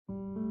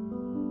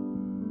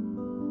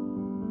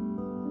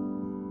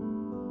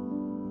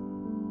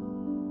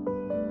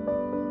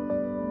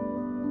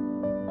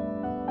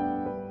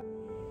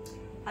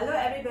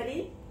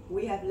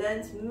we have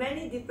learned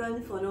many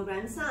different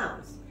phonogram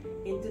sounds.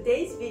 In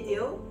today's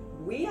video,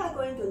 we are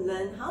going to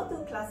learn how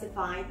to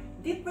classify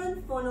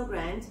different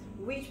phonograms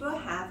which will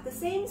have the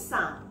same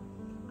sound.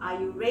 Are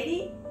you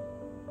ready?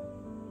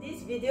 In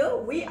this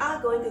video, we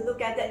are going to look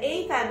at the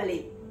A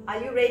family.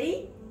 Are you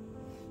ready?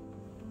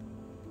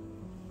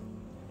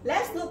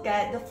 Let's look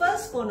at the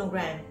first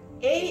phonogram,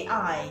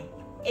 AI.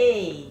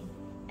 A,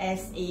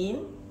 as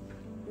in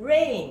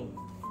rain.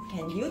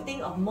 Can you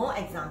think of more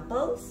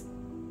examples?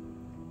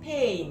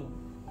 Pain,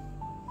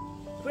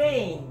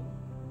 grain.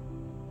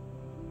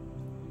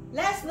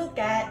 Let's look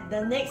at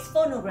the next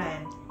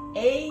phonogram,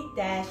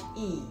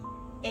 A-E.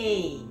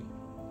 A,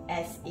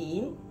 as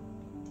in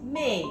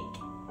make.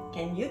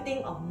 Can you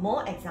think of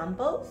more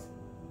examples?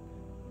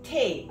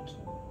 Take,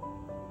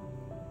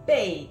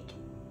 bake.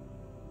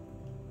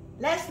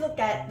 Let's look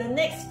at the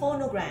next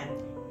phonogram,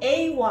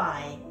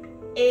 A-Y.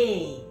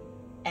 A,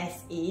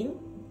 as in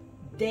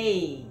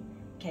day.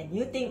 Can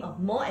you think of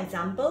more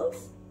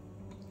examples?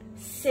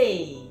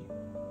 Say,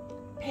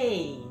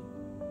 pay.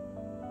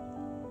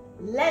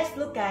 Let's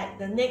look at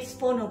the next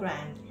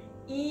phonogram,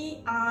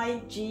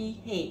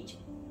 E-I-G-H.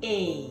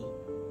 A,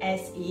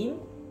 as in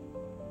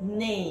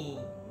nay.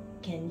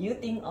 Can you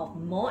think of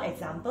more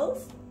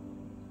examples?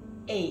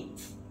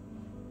 Eight,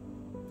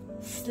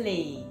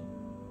 sleigh.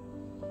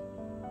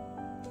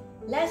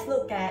 Let's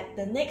look at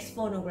the next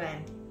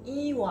phonogram,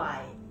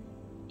 E-Y.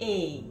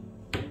 A,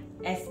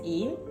 as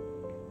in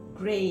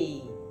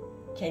gray.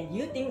 Can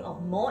you think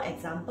of more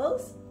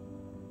examples?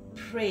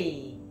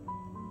 Pray,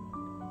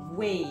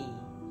 way.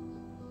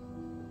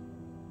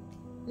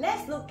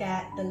 Let's look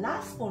at the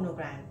last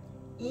phonogram,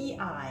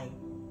 E-I.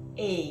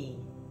 A,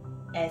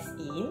 as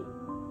in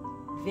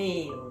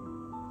veil.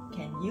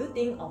 Can you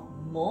think of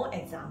more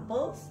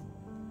examples?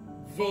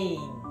 Vain,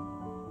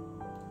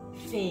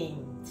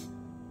 faint.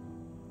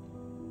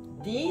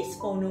 These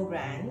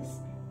phonograms,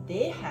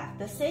 they have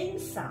the same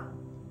sound,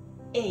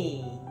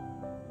 A.